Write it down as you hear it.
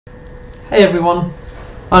Hey everyone,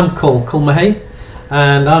 I'm Cole Mahay,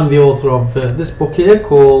 and I'm the author of this book here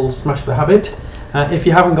called Smash the Habit. If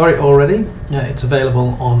you haven't got it already, it's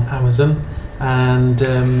available on Amazon, and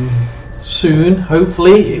soon,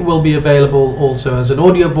 hopefully, it will be available also as an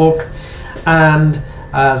audiobook and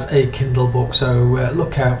as a Kindle book, so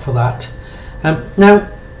look out for that. Now,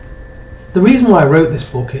 the reason why I wrote this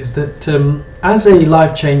book is that as a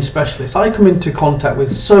life change specialist, I come into contact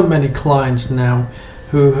with so many clients now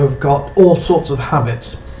who have got all sorts of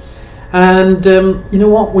habits. And you know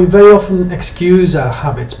what, we very often excuse our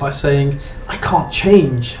habits by saying, I can't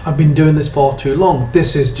change, I've been doing this for too long,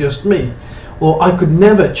 this is just me, or I could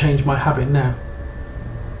never change my habit now.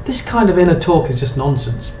 This kind of inner talk is just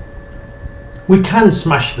nonsense. We can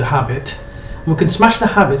smash the habit, and we can smash the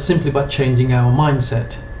habit simply by changing our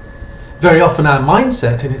mindset. Very often our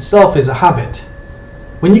mindset in itself is a habit.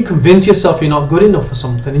 When you convince yourself you're not good enough for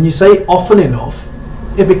something and you say it often enough,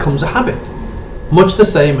 it becomes a habit. Much the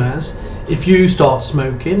same as if you start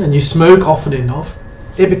smoking and you smoke often enough,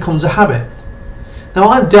 it becomes a habit. Now,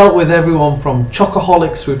 I've dealt with everyone from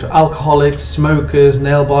chocoholics through to alcoholics, smokers,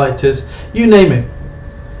 nail biters, you name it.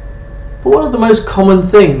 But one of the most common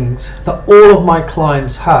things that all of my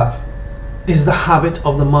clients have is the habit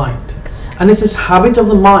of the mind. And it's this habit of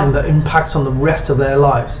the mind that impacts on the rest of their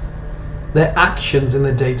lives, their actions in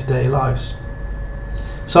their day-to-day lives.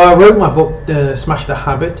 So I wrote my book, Smash the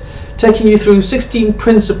Habit, taking you through 16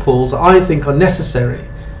 principles I think are necessary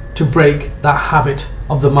to break that habit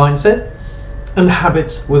of the mindset and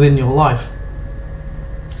habits within your life.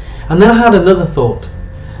 And then I had another thought,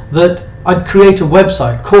 that I'd create a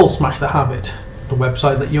website called Smash the Habit, the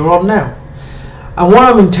website that you're on now. And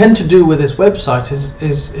what I intend to do with this website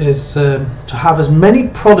is to have as many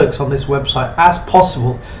products on this website as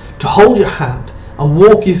possible to hold your hand and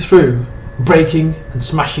walk you through breaking and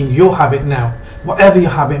smashing your habit now, whatever your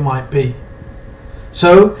habit might be.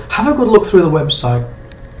 So have a good look through the website.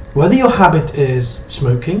 Whether your habit is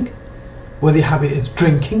smoking, whether your habit is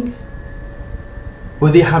drinking,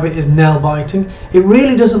 whether your habit is nail biting, it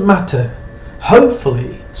really doesn't matter.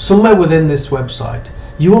 Hopefully, somewhere within this website,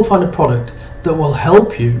 you will find a product that will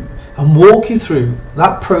help you and walk you through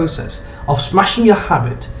that process of smashing your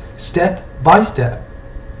habit step by step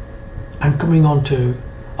and coming on to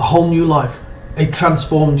a whole new life, a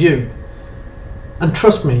transformed you. And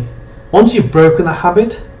trust me, once you've broken the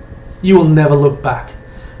habit, you will never look back,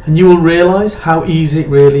 and you will realize how easy it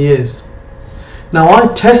really is. Now,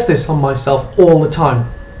 I test this on myself all the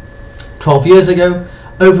time. 12 years ago,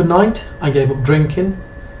 overnight, I gave up drinking,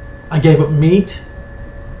 I gave up meat,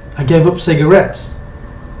 I gave up cigarettes.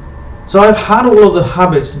 So I've had all of the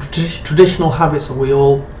habits, traditional habits that we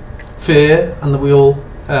all fear and that we all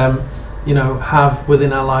have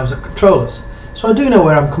within our lives that control us. So I do know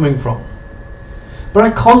where I'm coming from. But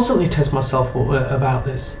I constantly test myself about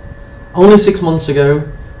this. Only 6 months ago,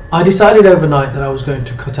 I decided overnight that I was going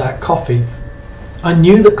to cut out coffee. I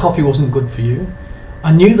knew that coffee wasn't good for you.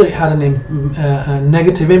 I knew that it had a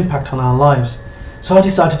negative impact on our lives. So I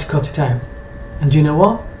decided to cut it out. And do you know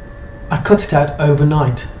what? I cut it out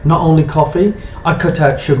overnight. Not only coffee, I cut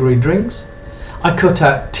out sugary drinks. I cut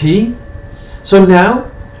out tea. So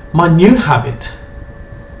now, my new habit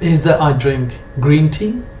is that I drink green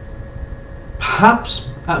tea, perhaps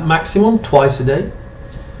at maximum twice a day,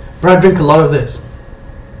 but I drink a lot of this,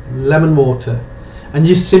 lemon water, and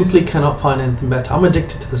you simply cannot find anything better. I'm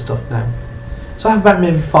addicted to the stuff now. So I have about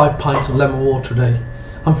maybe 5 pints of lemon water a day.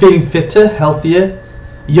 I'm feeling fitter, healthier,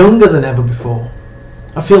 younger than ever before.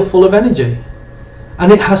 I feel full of energy,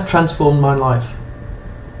 and it has transformed my life.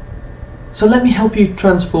 So let me help you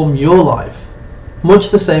transform your life, much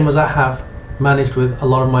the same as I have managed with a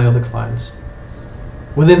lot of my other clients.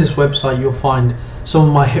 Within this website, you'll find some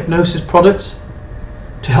of my hypnosis products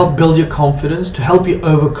to help build your confidence, to help you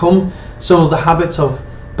overcome some of the habits of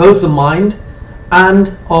both the mind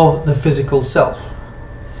and of the physical self.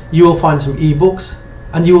 You will find some ebooks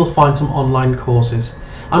and you will find some online courses.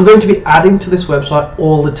 I'm going to be adding to this website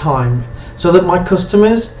all the time so that my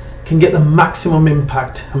customers can get the maximum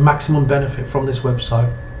impact and maximum benefit from this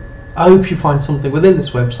website. I hope you find something within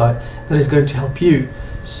this website that is going to help you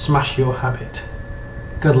smash your habit.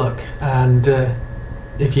 Good luck, and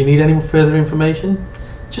if you need any further information,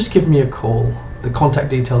 just give me a call. The contact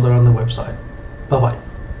details are on the website. Bye bye.